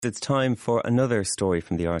It's time for another story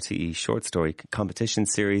from the RTE short story competition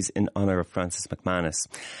series in honour of Francis McManus.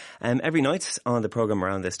 Every night on the programme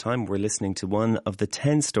around this time, we're listening to one of the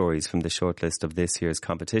 10 stories from the shortlist of this year's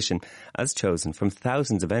competition, as chosen from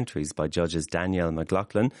thousands of entries by judges Danielle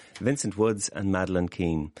McLaughlin, Vincent Woods and Madeleine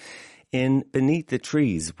Keane. In Beneath the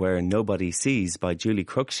Trees, Where Nobody Sees by Julie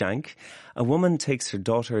Cruikshank, a woman takes her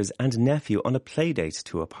daughters and nephew on a playdate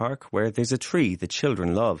to a park where there's a tree the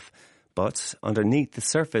children love. But underneath the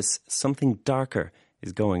surface, something darker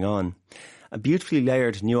is going on. A beautifully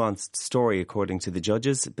layered, nuanced story, according to the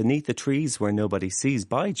judges. Beneath the Trees, Where Nobody Sees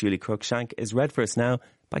by Julie Cruikshank is read for us now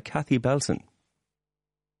by Kathy Belton.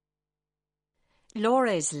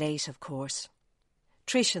 Laura is late, of course.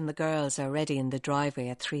 Trish and the girls are ready in the driveway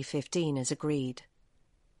at 3:15 as agreed.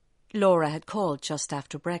 Laura had called just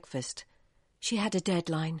after breakfast. She had a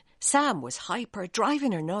deadline. Sam was hyper,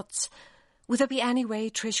 driving her nuts. Would there be any way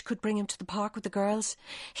Trish could bring him to the park with the girls?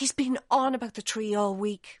 He's been on about the tree all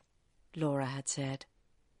week, Laura had said.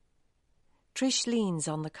 Trish leans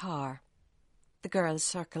on the car. The girls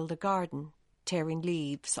circle the garden, tearing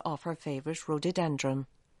leaves off her favourite rhododendron.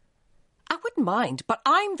 I wouldn't mind, but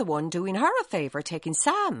I'm the one doing her a favour, taking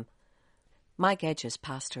Sam. Mike Edges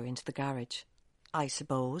passed her into the garage. I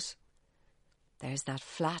suppose. There's that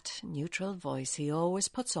flat, neutral voice he always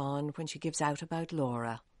puts on when she gives out about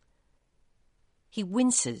Laura. He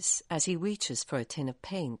winces as he reaches for a tin of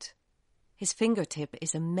paint. His fingertip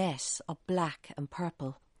is a mess of black and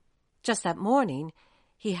purple. Just that morning,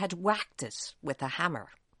 he had whacked it with a hammer.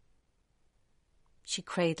 She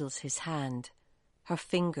cradles his hand, her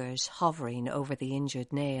fingers hovering over the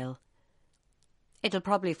injured nail. It'll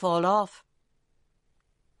probably fall off.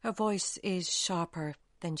 Her voice is sharper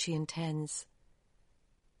than she intends.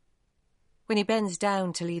 When he bends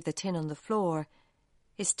down to leave the tin on the floor,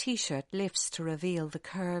 his T-shirt lifts to reveal the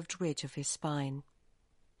curved ridge of his spine.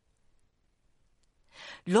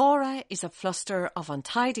 Laura is a fluster of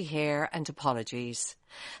untidy hair and apologies.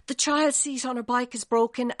 The child seat on her bike is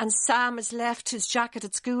broken and Sam has left his jacket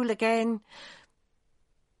at school again.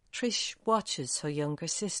 Trish watches her younger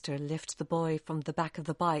sister lift the boy from the back of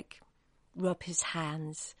the bike, rub his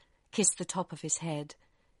hands, kiss the top of his head.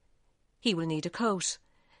 He will need a coat.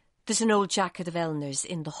 There's an old jacket of Eleanor's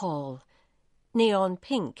in the hall. Neon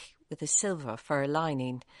pink with a silver fur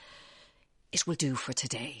lining. It will do for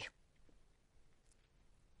today.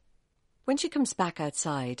 When she comes back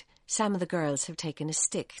outside, Sam and the girls have taken a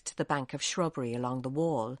stick to the bank of shrubbery along the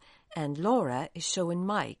wall, and Laura is showing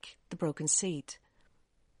Mike the broken seat.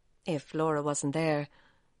 If Laura wasn't there,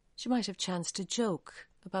 she might have chanced to joke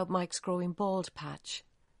about Mike's growing bald patch.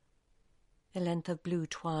 A length of blue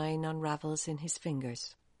twine unravels in his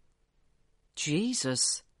fingers.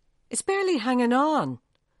 Jesus! It's barely hanging on.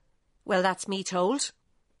 Well, that's me told.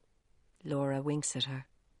 Laura winks at her.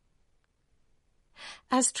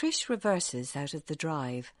 As Trish reverses out of the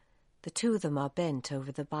drive, the two of them are bent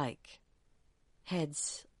over the bike,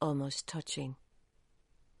 heads almost touching.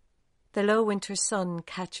 The low winter sun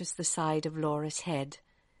catches the side of Laura's head,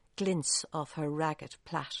 glints off her ragged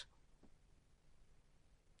plait.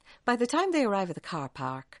 By the time they arrive at the car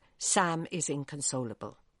park, Sam is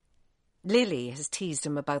inconsolable. Lily has teased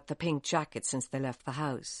him about the pink jacket since they left the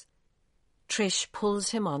house. Trish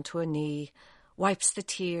pulls him onto her knee, wipes the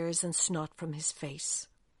tears and snot from his face.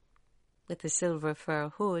 With the silver fur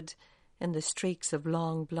hood and the streaks of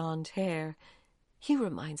long blonde hair, he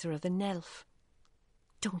reminds her of an elf.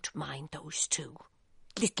 Don't mind those two,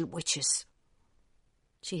 little witches.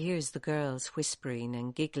 She hears the girls whispering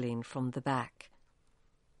and giggling from the back,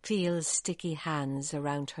 feels sticky hands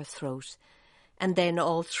around her throat, and then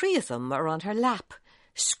all three of them are on her lap,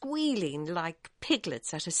 squealing like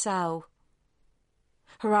piglets at a sow.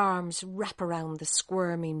 Her arms wrap around the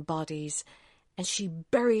squirming bodies, and she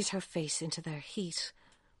buries her face into their heat,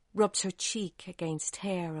 rubs her cheek against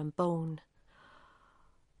hair and bone.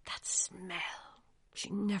 That smell, she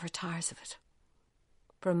never tires of it.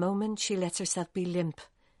 For a moment she lets herself be limp,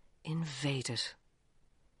 invaded.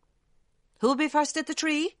 Who'll be first at the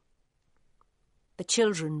tree? The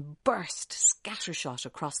children burst scattershot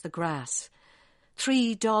across the grass.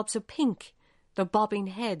 3 daubs of pink, their bobbing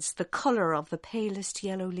heads the colour of the palest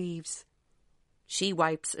yellow leaves. She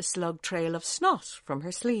wipes a slug trail of snot from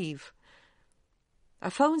her sleeve.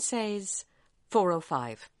 Her phone says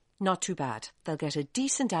 4:05. Not too bad. They'll get a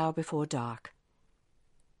decent hour before dark.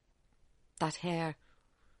 That hair,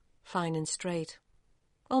 fine and straight,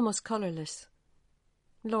 almost colourless.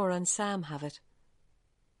 Laura and Sam have it.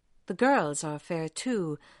 The girls are fair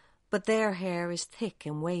too, but their hair is thick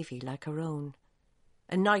and wavy like her own.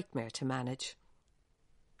 A nightmare to manage.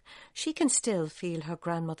 She can still feel her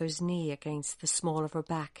grandmother's knee against the small of her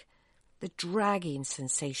back, the dragging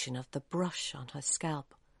sensation of the brush on her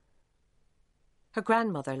scalp. Her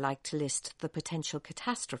grandmother liked to list the potential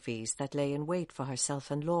catastrophes that lay in wait for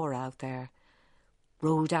herself and Laura out there.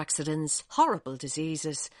 Road accidents, horrible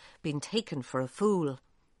diseases, being taken for a fool.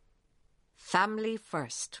 Family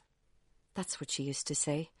first. That's what she used to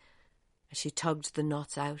say, as she tugged the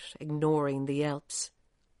knots out, ignoring the yelps.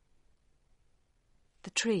 The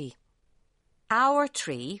tree. Our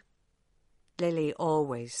tree, Lily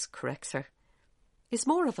always corrects her, is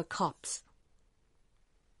more of a copse.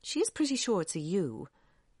 She is pretty sure it's a yew.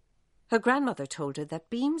 Her grandmother told her that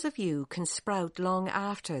beams of yew can sprout long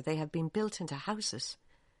after they have been built into houses.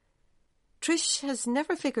 Trish has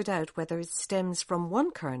never figured out whether it stems from one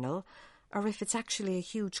kernel or if it's actually a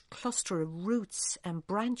huge cluster of roots and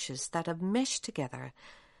branches that have meshed together,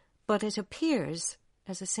 but it appears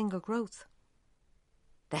as a single growth.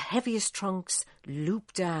 The heaviest trunks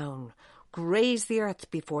loop down, graze the earth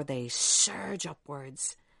before they surge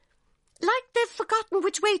upwards. Like they've forgotten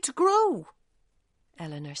which way to grow,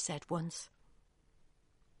 Eleanor said once.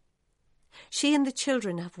 She and the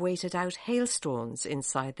children have waited out hailstones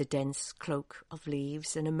inside the dense cloak of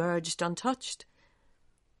leaves and emerged untouched.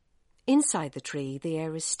 Inside the tree, the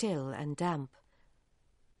air is still and damp.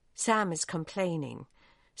 Sam is complaining,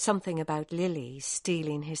 something about Lily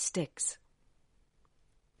stealing his sticks.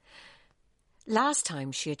 Last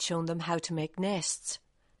time she had shown them how to make nests,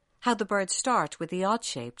 how the birds start with the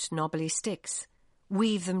odd-shaped, knobbly sticks,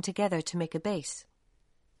 weave them together to make a base.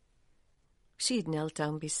 She had knelt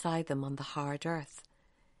down beside them on the hard earth,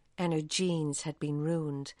 and her jeans had been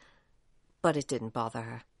ruined, but it didn't bother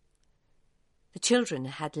her. The children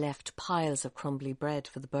had left piles of crumbly bread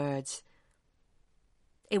for the birds.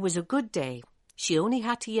 It was a good day. She only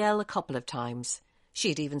had to yell a couple of times. She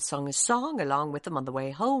had even sung a song along with them on the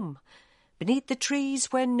way home. Beneath the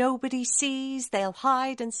trees where nobody sees, they'll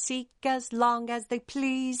hide and seek as long as they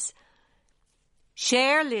please.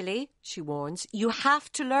 Share, Lily, she warns. You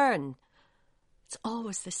have to learn. It's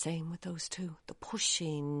always the same with those two, the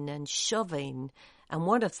pushing and shoving, and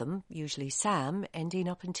one of them, usually Sam, ending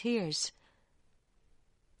up in tears.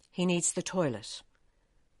 He needs the toilet.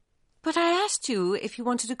 But I asked you if you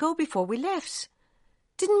wanted to go before we left.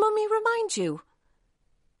 Didn't Mummy remind you?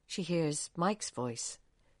 She hears Mike's voice.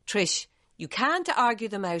 Trish, you can't argue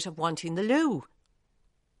them out of wanting the loo.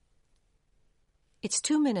 It's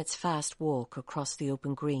 2 minutes' fast walk across the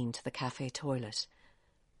open green to the cafe toilet.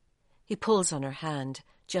 He pulls on her hand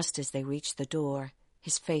just as they reach the door,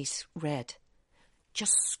 his face red.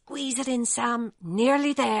 Just squeeze it in, Sam.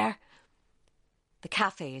 Nearly there. The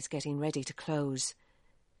cafe is getting ready to close.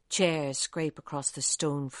 Chairs scrape across the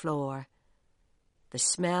stone floor. The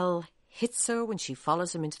smell hits her when she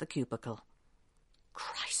follows him into the cubicle.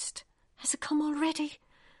 Christ, has it come already?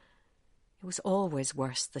 It was always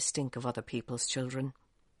worse, the stink of other people's children.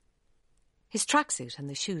 His tracksuit and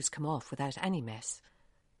the shoes come off without any mess.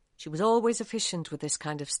 She was always efficient with this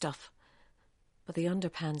kind of stuff. But the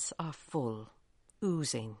underpants are full,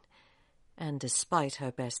 oozing, and despite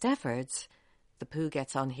her best efforts, the poo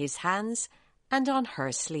gets on his hands and on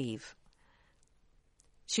her sleeve.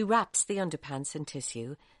 She wraps the underpants in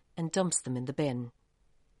tissue and dumps them in the bin,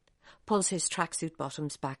 pulls his tracksuit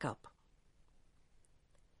bottoms back up.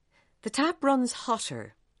 The tap runs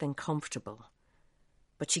hotter than comfortable,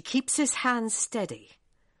 but she keeps his hands steady,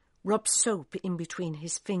 rubs soap in between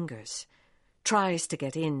his fingers, tries to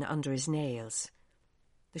get in under his nails.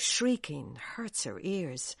 The shrieking hurts her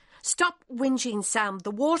ears. Stop whinging, Sam.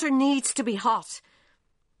 The water needs to be hot.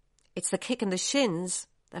 It's the kick in the shins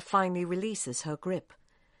that finally releases her grip.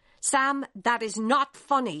 Sam, that is not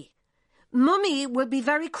funny. Mummy will be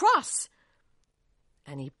very cross.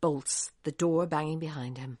 And he bolts, the door banging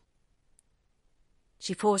behind him.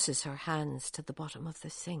 She forces her hands to the bottom of the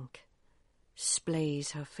sink,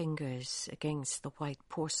 splays her fingers against the white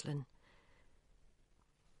porcelain.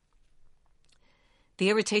 The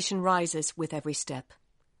irritation rises with every step.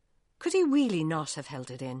 Could he really not have held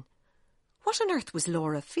it in? What on earth was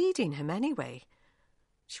Laura feeding him anyway?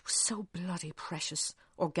 She was so bloody precious,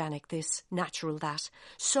 organic this, natural that,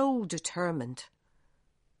 so determined.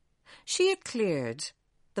 She had cleared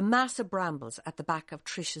the mass of brambles at the back of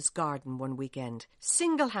Trish's garden one weekend,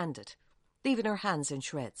 single-handed, leaving her hands in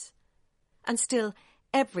shreds. And still,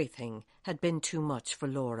 everything had been too much for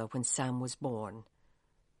Laura when Sam was born.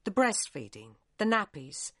 The breastfeeding, the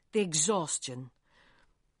nappies, the exhaustion.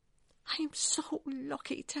 I am so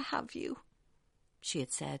lucky to have you, she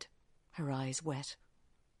had said, her eyes wet.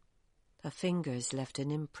 Her fingers left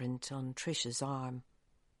an imprint on Trish's arm.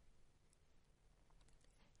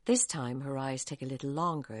 This time her eyes take a little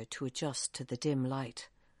longer to adjust to the dim light.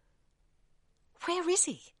 Where is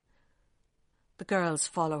he? The girls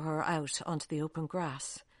follow her out onto the open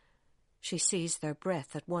grass. She sees their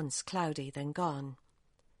breath at once cloudy, then gone.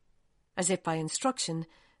 As if by instruction,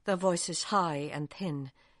 their voices high and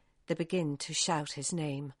thin, they begin to shout his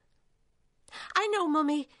name. I know,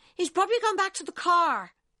 Mummy. He's probably gone back to the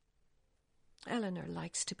car. Eleanor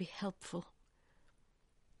likes to be helpful.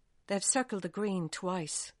 They've circled the green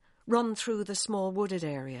twice, run through the small wooded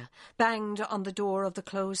area, banged on the door of the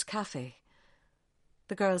closed cafe.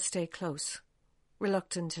 The girls stay close,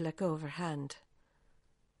 reluctant to let go of her hand.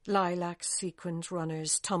 Lilac sequined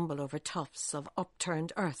runners tumble over tufts of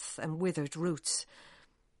upturned earth and withered roots.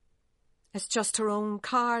 It's just her own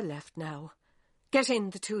car left now. Get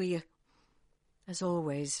in, the two of you. As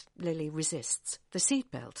always, Lily resists the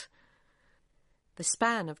seatbelt. The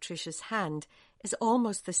span of Trish's hand is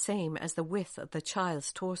almost the same as the width of the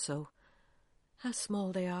child's torso. How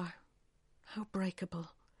small they are. How breakable.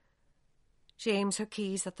 She aims her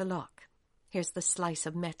keys at the lock. Here's the slice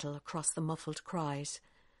of metal across the muffled cries.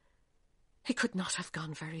 He could not have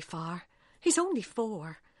gone very far. He's only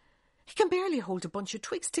 4. He can barely hold a bunch of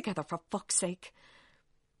twigs together, for fuck's sake.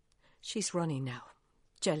 She's running now,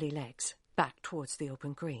 jelly legs, back towards the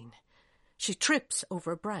open green. She trips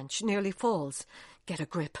over a branch, nearly falls. Get a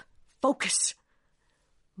grip. Focus.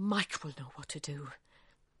 Mike will know what to do.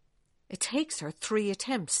 It takes her 3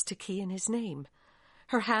 attempts to key in his name.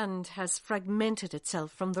 Her hand has fragmented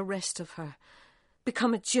itself from the rest of her,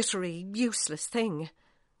 become a jittery, useless thing.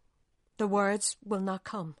 The words will not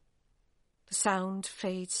come. The sound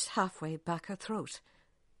fades halfway back her throat,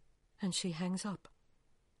 and she hangs up.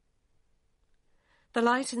 The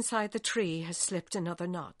light inside the tree has slipped another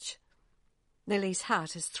notch. Lily's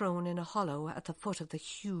hat is thrown in a hollow at the foot of the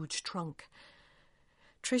huge trunk.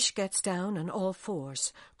 Trish gets down on all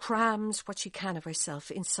fours, crams what she can of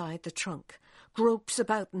herself inside the trunk, gropes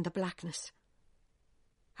about in the blackness.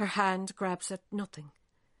 Her hand grabs at nothing,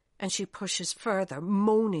 and she pushes further,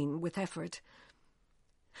 moaning with effort.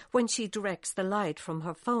 When she directs the light from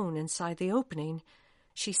her phone inside the opening,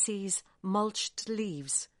 she sees mulched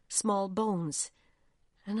leaves, small bones,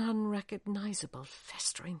 an unrecognizable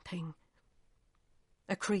festering thing.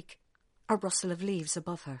 A creak, a rustle of leaves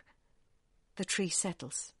above her. The tree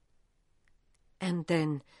settles. And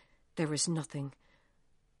then there is nothing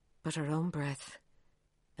but her own breath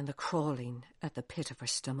and the crawling at the pit of her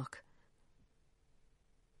stomach.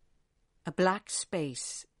 A black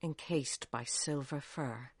space encased by silver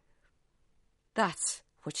fur. That's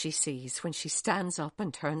what she sees when she stands up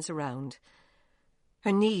and turns around.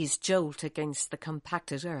 Her knees jolt against the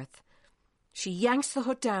compacted earth. She yanks the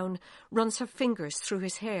hood down, runs her fingers through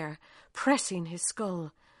his hair, pressing his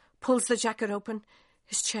skull, pulls the jacket open.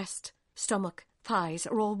 His chest, stomach, thighs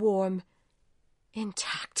are all warm,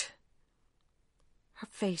 intact. Her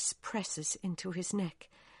face presses into his neck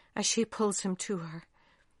as she pulls him to her,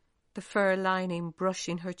 the fur lining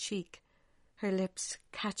brushing her cheek, her lips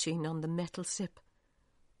catching on the metal sip.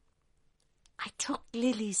 I took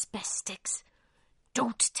Lily's best sticks.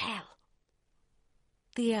 Don't tell.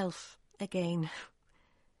 The elf again.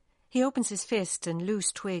 He opens his fist and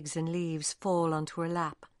loose twigs and leaves fall onto her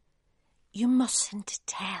lap. You mustn't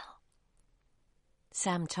tell.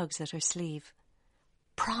 Sam tugs at her sleeve.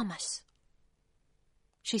 Promise.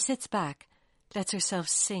 She sits back, lets herself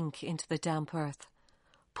sink into the damp earth,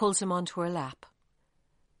 pulls him onto her lap.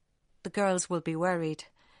 The girls will be worried.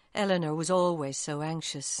 Eleanor was always so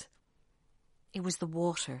anxious. It was the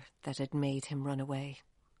water that had made him run away.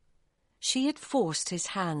 She had forced his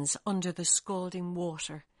hands under the scalding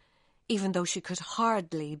water, even though she could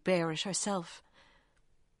hardly bear it herself.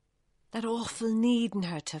 That awful need in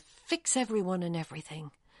her to fix everyone and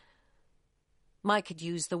everything. Mike had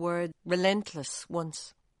used the word relentless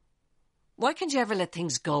once. Why can't you ever let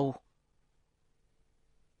things go?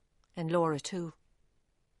 And Laura too,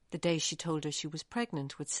 the day she told her she was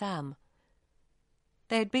pregnant with Sam.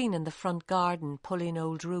 They had been in the front garden pulling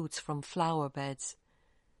old roots from flower beds.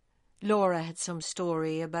 Laura had some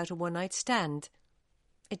story about a one-night stand.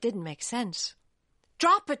 It didn't make sense.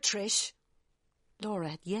 Drop it, Trish! Laura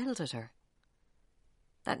had yelled at her.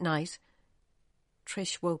 That night,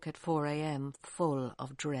 Trish woke at 4 a.m. full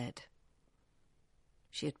of dread.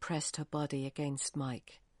 She had pressed her body against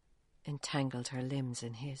Mike, entangled her limbs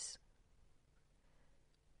in his.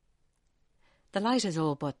 The light has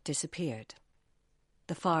all but disappeared.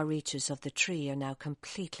 The far reaches of the tree are now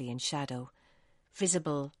completely in shadow,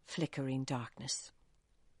 visible flickering darkness.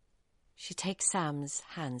 She takes Sam's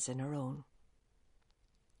hands in her own.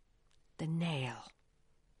 The nail.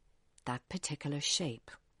 That particular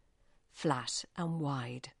shape. flat and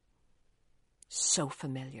wide. So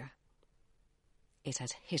familiar. It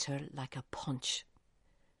had hit her like a punch.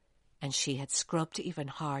 And she had scrubbed even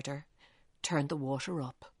harder, turned the water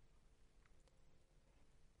up.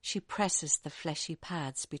 She presses the fleshy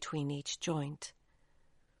pads between each joint,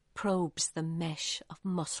 probes the mesh of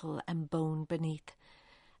muscle and bone beneath,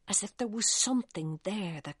 as if there was something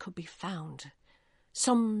there that could be found,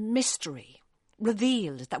 some mystery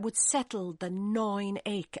revealed that would settle the gnawing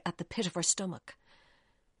ache at the pit of her stomach.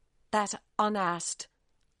 That unasked,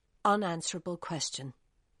 unanswerable question.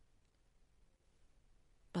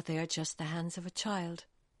 But they are just the hands of a child.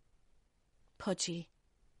 Pudgy,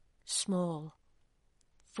 small,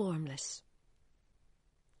 formless.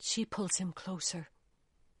 She pulls him closer,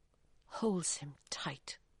 holds him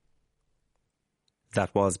tight.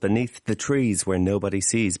 That was Beneath the Trees Where Nobody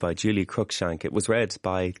Sees by Julie Cruikshank. It was read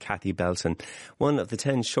by Kathy Belton, one of the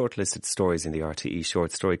 10 shortlisted stories in the RTE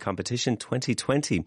Short Story Competition 2020.